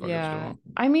 whatever the fuck it's Yeah. doing.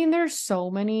 I mean, there's so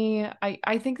many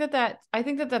I think that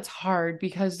that's hard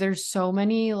because there's so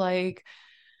many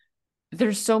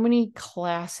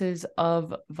classes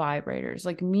of vibrators.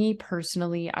 Like me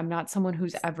personally, I'm not someone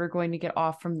who's ever going to get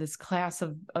off from this class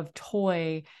of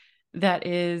toy that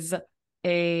is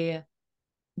a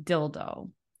dildo.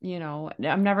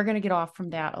 I'm never going to get off from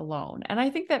that alone. And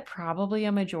I think that probably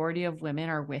a majority of women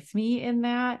are with me in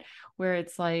that, where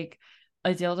it's like a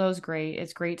dildo is great.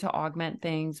 It's great to augment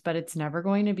things, but it's never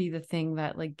going to be the thing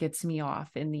that like gets me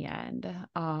off in the end.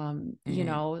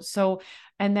 Mm-hmm.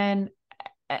 And then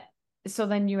eh, so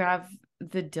then you have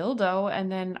the dildo,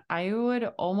 and then I would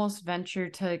almost venture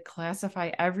to classify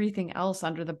everything else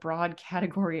under the broad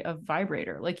category of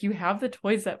vibrator. Like you have the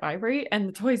toys that vibrate and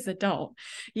the toys that don't,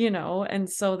 and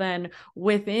so then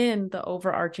within the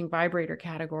overarching vibrator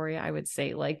category, I would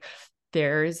say like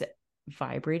there's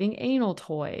vibrating anal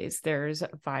toys, there's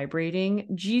vibrating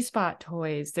G-spot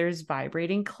toys, there's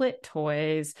vibrating clit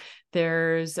toys,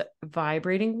 there's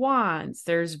vibrating wands,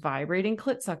 there's vibrating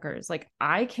clit suckers. Like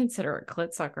I consider a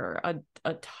clit sucker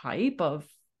a type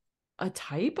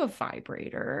of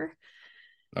vibrator.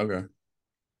 Okay.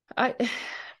 I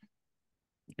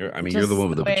You're the Just one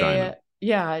with the the vagina. way,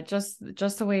 yeah, just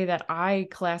the way that I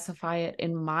classify it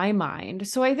in my mind.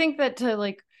 So I think that to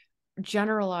like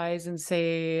generalize and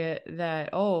say that,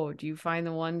 oh, do you find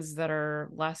the ones that are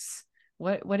less,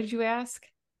 what did you ask?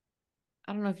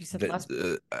 I don't know if you said less,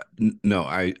 No,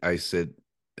 I said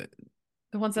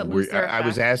the ones that lose their I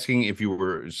was effect. asking if you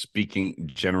were speaking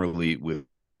generally with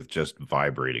just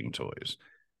vibrating toys.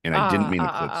 And I didn't Ah, mean a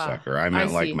ah, ah, clit ah. sucker. I I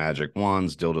meant like see. magic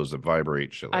wands, dildos that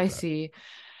vibrate, shit like I that. see.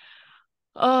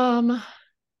 Um,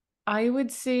 I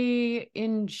would say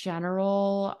in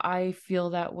general, I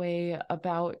feel that way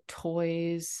about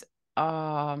toys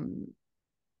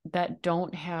that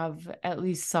don't have at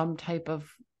least some type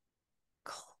of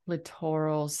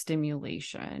clitoral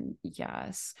stimulation.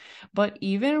 Yes. But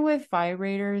even with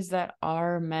vibrators that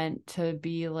are meant to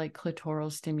be like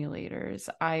clitoral stimulators,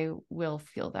 I will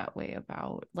feel that way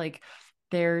about. Like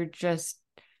they're just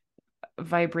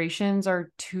vibrations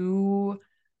are too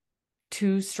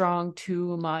strong,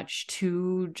 too much,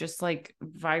 too just like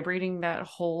vibrating that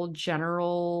whole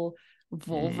general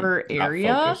vulvar Not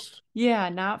area. focused. Yeah,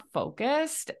 not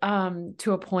focused,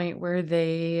 to a point where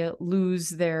they lose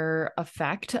their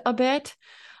effect a bit.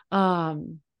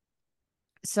 Um,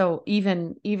 so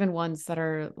even ones that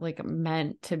are like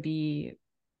meant to be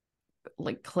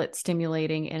like clit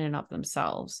stimulating in and of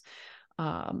themselves,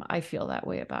 I feel that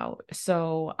way about.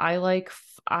 So I like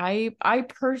I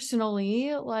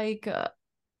personally like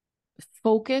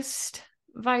focused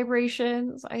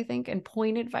vibrations, I think, and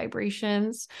pointed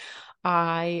vibrations.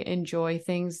 I enjoy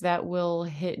things that will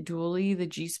hit dually the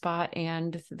G spot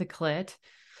and the clit.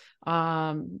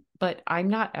 But I'm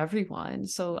not everyone.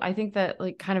 So I think that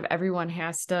like kind of everyone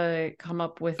has to come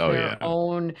up with Oh their yeah.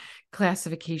 own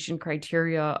classification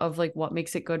criteria of like what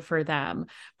makes it good for them.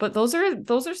 But those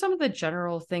are some of the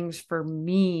general things for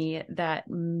me that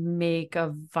make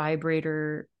a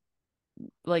vibrator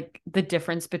like the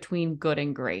difference between good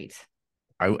and great.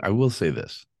 I will say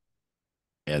this,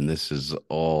 and this is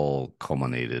all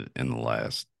culminated in the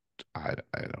last I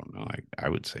don't know, I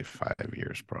would say 5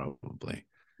 years probably.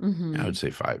 I Mm-hmm. would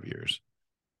say 5 years.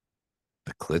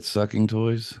 The clit sucking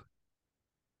toys,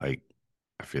 like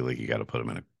I feel like you got to put them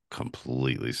in a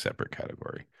completely separate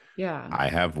category. Yeah. I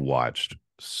have watched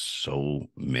so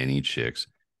many chicks,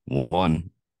 one,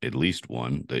 at least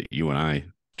one that you and I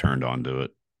turned on to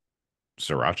it,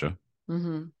 Sriracha.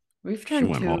 Mm-hmm. We've She turned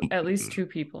went two, home. at least two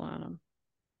people on them.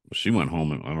 She went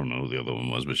home and I don't know who the other one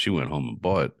was, but she went home and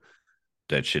bought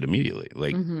that shit immediately.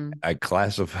 Like Mm-hmm. I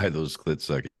classify those clit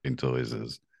sucking toys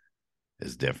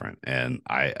as different. And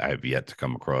I've yet to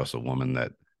come across a woman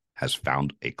that has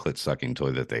found a clit sucking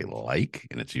toy that they like,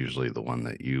 and it's usually the one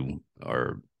that you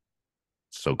are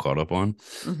so caught up on.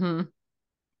 Mm-hmm.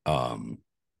 Um,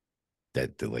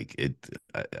 that like it,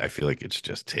 I feel like it's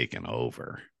just taken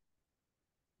over,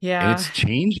 and Yeah. it's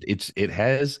changed.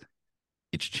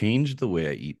 It's changed the way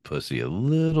I eat pussy a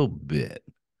little bit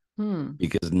Hmm.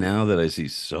 because now that I see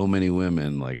so many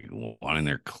women like wanting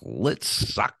their clit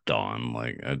sucked on,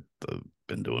 like I've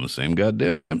been doing the same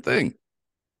goddamn thing.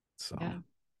 So Yeah.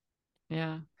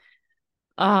 Yeah.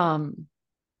 Um,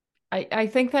 I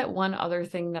think that one other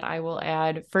thing that I will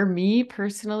add for me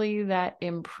personally that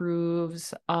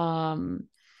improves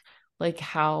like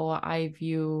how I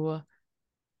view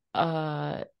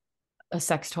uh a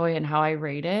sex toy and how I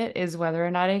rate it is whether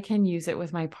or not I can use it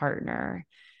with my partner.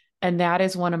 And that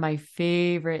is one of my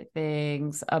favorite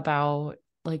things about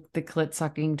like the clit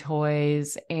sucking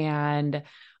toys and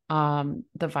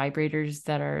the vibrators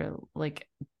that are like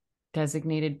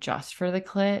designated just for the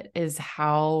clit is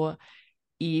how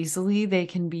easily they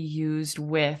can be used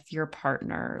with your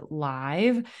partner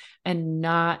live and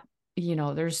not,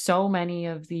 there's so many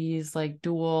of these like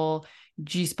dual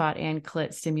G spot and clit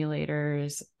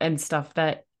stimulators and stuff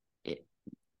that it,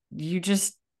 you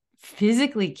just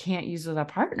physically can't use with a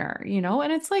partner,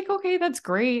 and it's like, okay, that's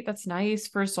great. That's nice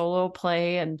for solo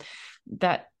play. And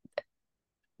that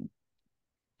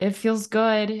it feels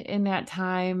good in that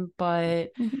time,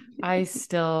 but I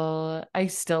still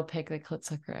pick the clit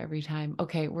sucker every time.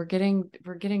 Okay, we're getting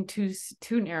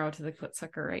too narrow to the clit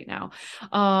sucker right now.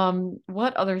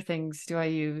 What other things do I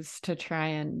use to try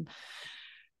and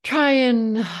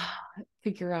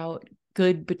figure out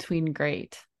good between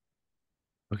great?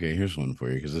 okay, here's one for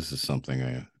you because this is something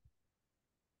I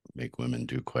make women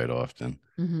do quite often.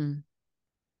 Mm-hmm.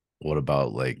 What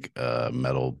about like a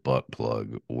metal butt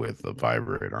plug with a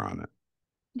vibrator on it?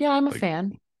 Yeah, I'm a Like,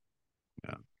 fan.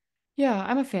 yeah. Yeah,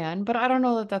 I'm a fan, but I don't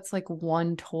know that that's like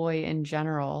one toy in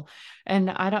general. And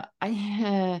I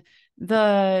don't,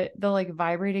 The like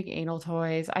vibrating anal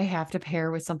toys, I have to pair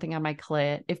with something on my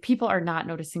clit. If people are not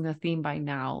noticing the theme by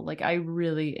now, like I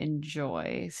really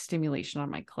enjoy stimulation on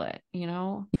my clit, you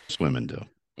know? Most women do.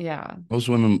 Yeah. Most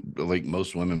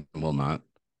women will not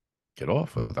get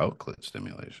off without clit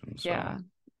stimulation. So Yeah.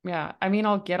 Yeah. I mean,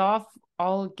 I'll get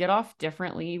off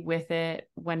differently with it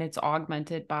when it's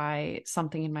augmented by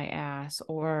something in my ass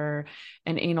or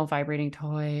an anal vibrating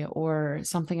toy or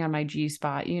something on my G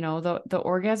spot. You know, the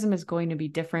orgasm is going to be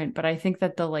different, but I think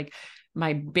that the like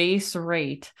my base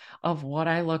rate of what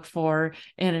I look for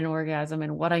in an orgasm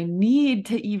and what I need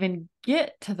to even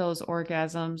get to those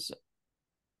orgasms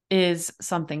is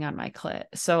something on my clit.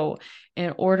 So,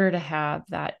 in order to have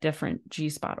that different G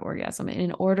spot orgasm,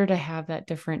 in order to have that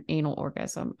different anal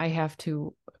orgasm, I have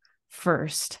to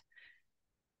first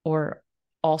or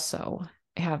also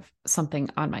have something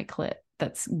on my clit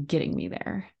that's getting me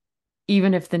there.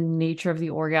 Even if the nature of the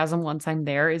orgasm once I'm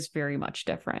there is very much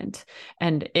different.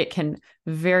 And it can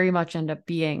very much end up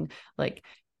being like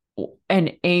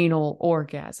an anal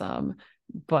orgasm,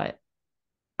 but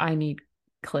I need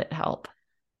clit help.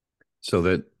 so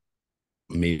that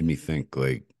made me think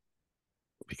like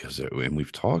and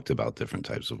we've talked about different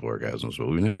types of orgasms, but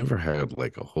we never had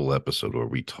like a whole episode where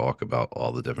we talk about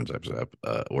all the different types of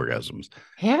orgasms.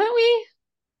 Haven't we?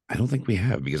 I don't think we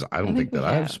have because I I don't think think we that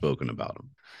I've have. spoken about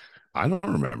them. I don't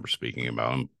remember speaking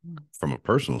about them from a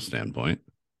personal standpoint.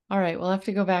 All right, we'll have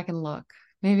to go back and look.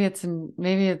 Maybe it's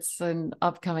an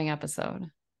upcoming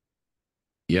episode.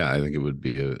 Yeah, I think it would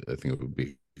be a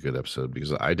good episode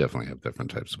because I definitely have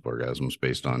different types of orgasms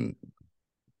based on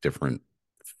different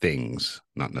things,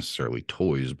 not necessarily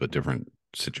toys, but different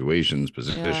situations, Yeah.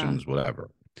 positions,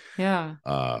 whatever. Yeah.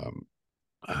 Um,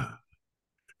 uh,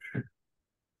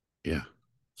 yeah.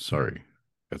 Sorry,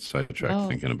 got sidetracked No.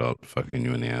 thinking about fucking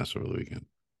you in the ass over the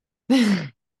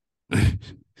weekend.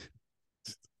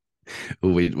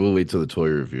 We'll wait till the toy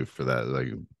review for that. Like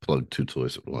plug two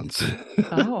toys at once.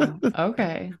 Oh,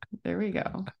 okay. There we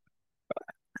go.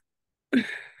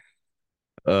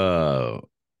 uh,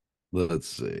 let's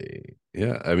see.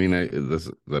 Yeah, I mean,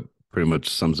 that pretty much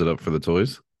sums it up for the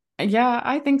toys. Yeah,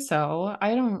 I think so.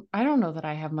 I don't know that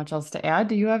I have much else to add.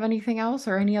 Do you have anything else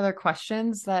or any other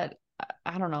questions that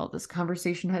I don't know, this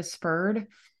conversation has spurred? Do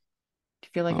you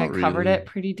feel like I Not covered really. it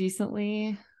pretty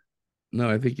decently? No,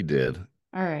 I think you did.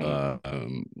 All right.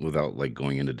 Without like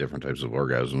going into different types of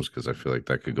orgasms, because I feel like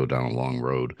that could go down a long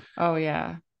road. Oh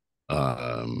yeah.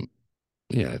 Um,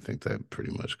 yeah, I think that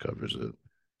pretty much covers it.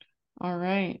 All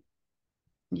right.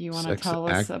 You want to Sex tell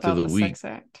us act of about the the week: sex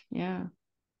act? Yeah.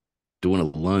 doing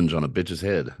a lunge on a bitch's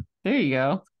head. There you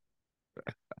go.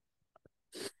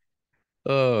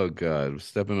 Oh God,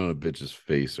 stepping on a bitch's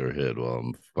face or head while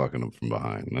I'm fucking them from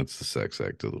behind. That's the sex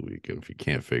act of the week. And if you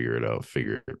can't figure it out,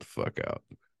 figure it the fuck out.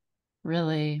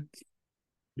 Really?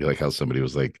 You like how somebody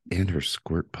was like, and her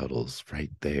squirt puddles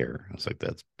right there. I was like,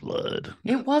 that's blood.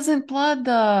 It wasn't blood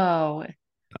though.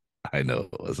 I know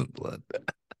it wasn't blood,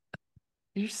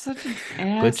 You're such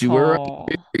an but you were right. asshole.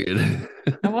 Period.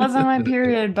 It wasn't my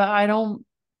period, but I don't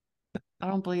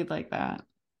bleed like that.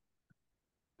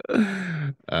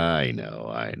 I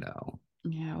know, I know.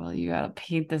 Yeah, well, you gotta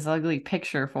paint this ugly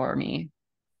picture for me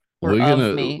or We're of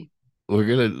gonna me.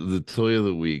 the toy of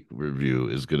the week review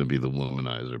is gonna be the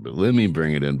womanizer, but let me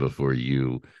bring it in before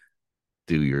you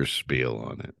do your spiel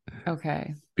on it.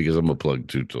 Okay. Because I'm gonna plug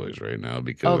two toys right now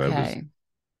because I was Okay.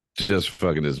 just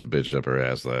fucking this bitch up her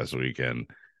ass last weekend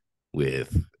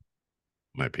with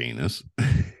my penis.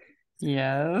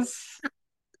 Yes.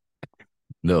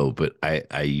 No, but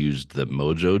I used the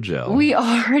Mojo gel. We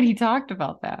already talked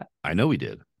about that. I know we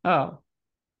did. Oh,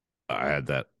 I had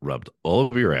that rubbed all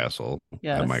over your asshole. I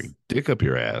had my yes. dick up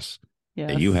your ass,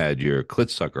 and you Yes. had your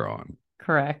clit sucker on.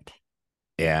 Correct.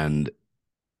 And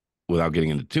without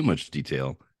getting into too much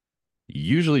detail,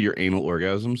 usually your anal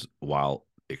orgasms, while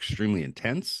extremely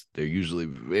intense, they're usually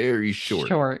very short.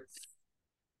 Short.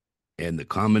 And the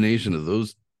combination of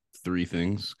those three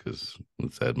things, because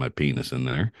let's add my penis in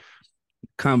there,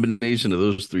 combination of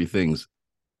those three things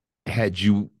had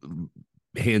you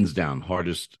hands down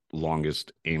hardest,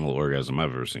 longest anal orgasm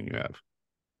I've ever seen you have.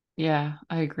 Yeah,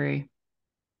 I agree.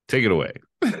 Take it away.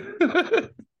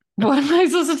 The What am I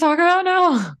supposed to talk about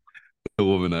now?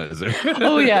 womanizer.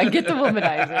 Oh yeah, get the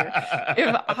womanizer.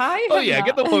 If I Oh have yeah,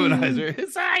 get not the womanizer.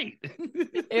 It's right.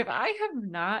 if I have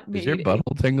not Is your made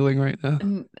butthole tingling right now?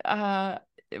 uh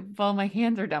well my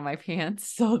hands are down my pants,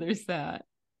 so there's that.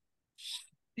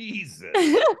 Jesus.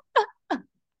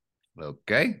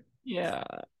 Okay. Yeah.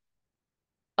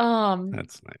 Um,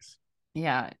 That's nice.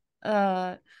 yeah.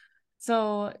 Uh,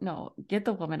 so no, get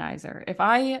the womanizer. If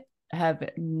I have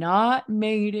not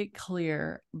made it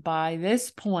clear by this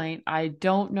point, I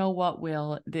don't know what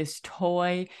will. This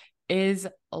toy is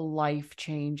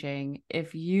life-changing.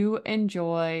 If you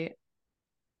enjoy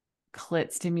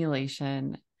clit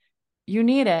stimulation, you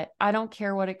need it. I don't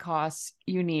care what it costs.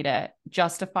 You need it.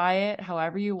 Justify it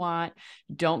however you want.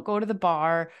 Don't go to the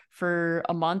bar for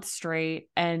a month straight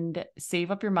and save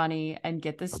up your money and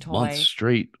get this A month toy.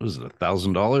 straight? Was it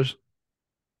 $1,000?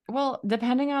 Well,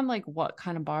 depending on like what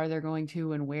kind of bar they're going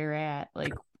to and where at,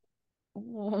 like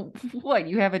what,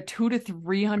 you have a $200 to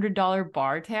 $300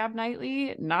 bar tab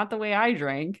nightly? Not the way I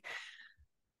drink.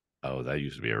 Oh, that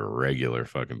used to be a regular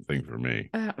fucking thing for me.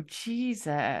 Oh,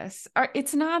 Jesus.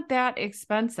 It's not that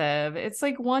expensive. It's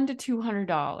like $100 to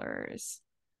 $200.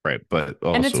 Right, but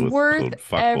And it's also with worth code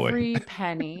fuckboy. every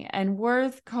penny. And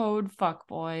worth code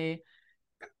fuckboy,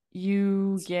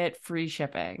 you get free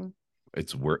shipping.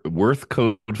 It's worth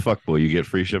code fuckboy. You get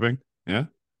free shipping. Yeah.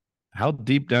 How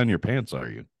deep down your pants are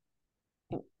you?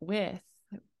 With.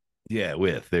 Yeah,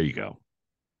 with. There you go.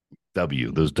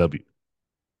 Those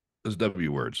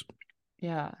W words.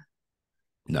 Yeah.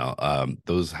 No,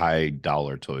 those high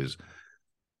dollar toys.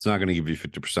 It's not going to give you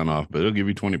 50% off, but it'll give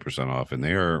you 20% off, and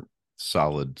they are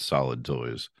solid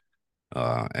toys,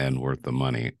 and worth the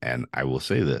money. And I will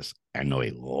say this: I know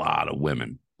a lot of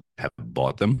women have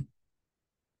bought them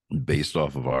based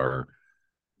off of our,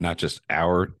 not just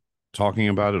our talking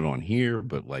about it on here,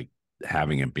 but like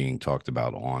having it being talked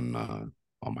about on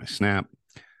my Snap.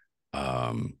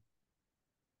 Um,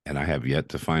 and I have yet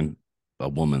to find a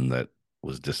woman that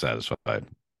was dissatisfied.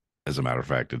 As a matter of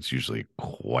fact, it's usually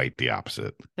quite the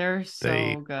opposite. They're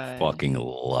They so good. fucking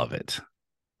love it.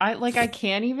 I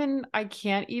can't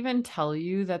even tell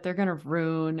you that they're gonna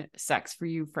ruin sex for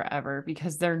you forever,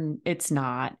 because it's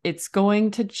not. It's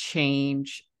going to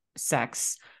change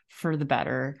sex for the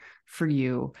better for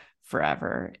you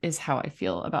forever, is how I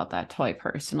feel about that toy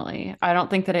personally. I don't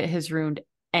think that it has ruined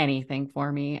anything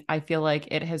for me. I feel like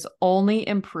it has only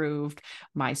improved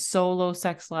my solo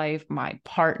sex life, my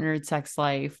partnered sex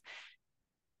life,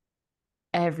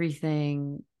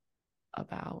 everything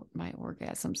about my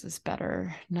orgasms is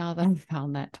better now that I've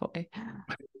found that toy.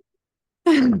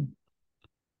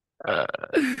 Uh,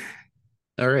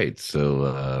 all right.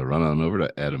 So run on over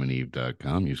to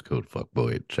adamandeve.com, use code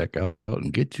fuckboy at checkout,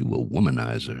 and get you a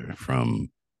womanizer from,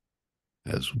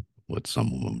 as what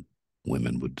some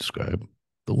women would describe,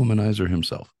 the womanizer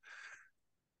himself.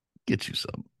 Get you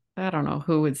some I don't know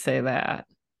who would say that.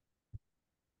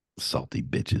 salty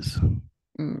bitches.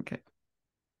 Okay.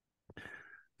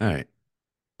 All right.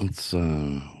 Let's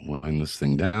wind this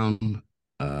thing down.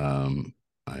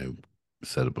 I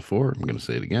said it before. I'm going to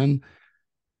say it again.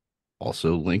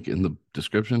 Also, link in the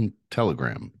description,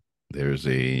 Telegram. There's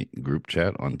a group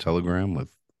chat on Telegram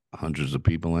with hundreds of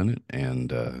people in it,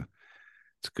 and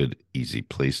it's a good, easy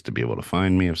place to be able to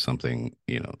find me if something,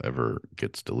 ever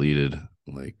gets deleted,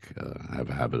 like I have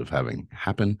a habit of having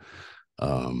happen.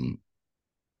 Um,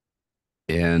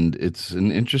 and it's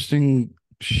an interesting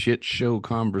shit show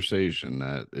conversation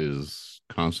that is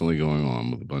constantly going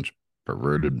on with a bunch of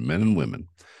perverted men and women.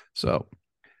 So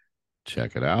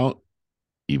check it out.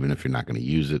 Even if you're not going to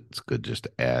use it, it's good just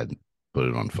to put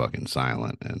it on fucking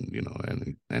silent.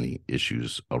 And, any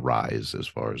issues arise as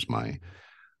far as my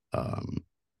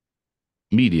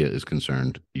media is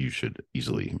concerned, you should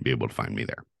easily be able to find me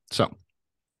there. So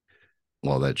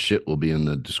all that shit will be in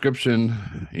the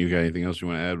description. You got anything else you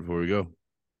want to add before we go?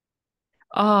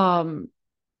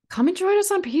 Come and join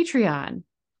us on Patreon.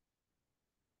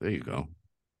 There you go.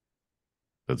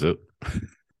 That's it.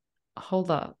 Hold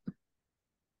up.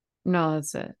 No,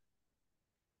 that's it.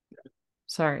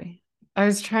 Sorry. I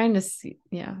was trying to see.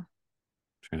 Yeah.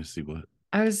 Trying to see what?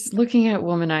 I was looking at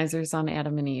womanizers on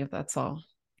Adam and Eve. That's all.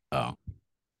 Oh.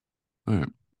 All right.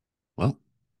 Well,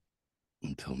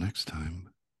 until next time,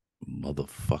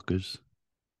 motherfuckers.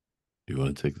 You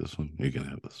want to take this one? You can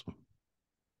have this one.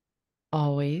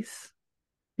 Always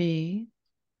be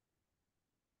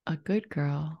a good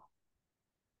girl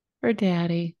for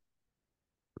daddy.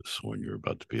 This one you're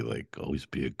about to be like, always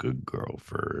be a good girl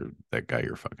for that guy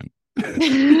you're fucking.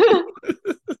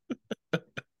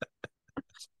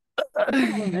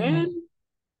 Man.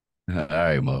 All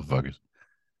right, motherfuckers.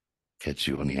 Catch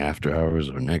you on the after hours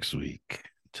or next week.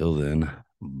 Till then,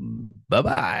 bye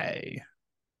bye.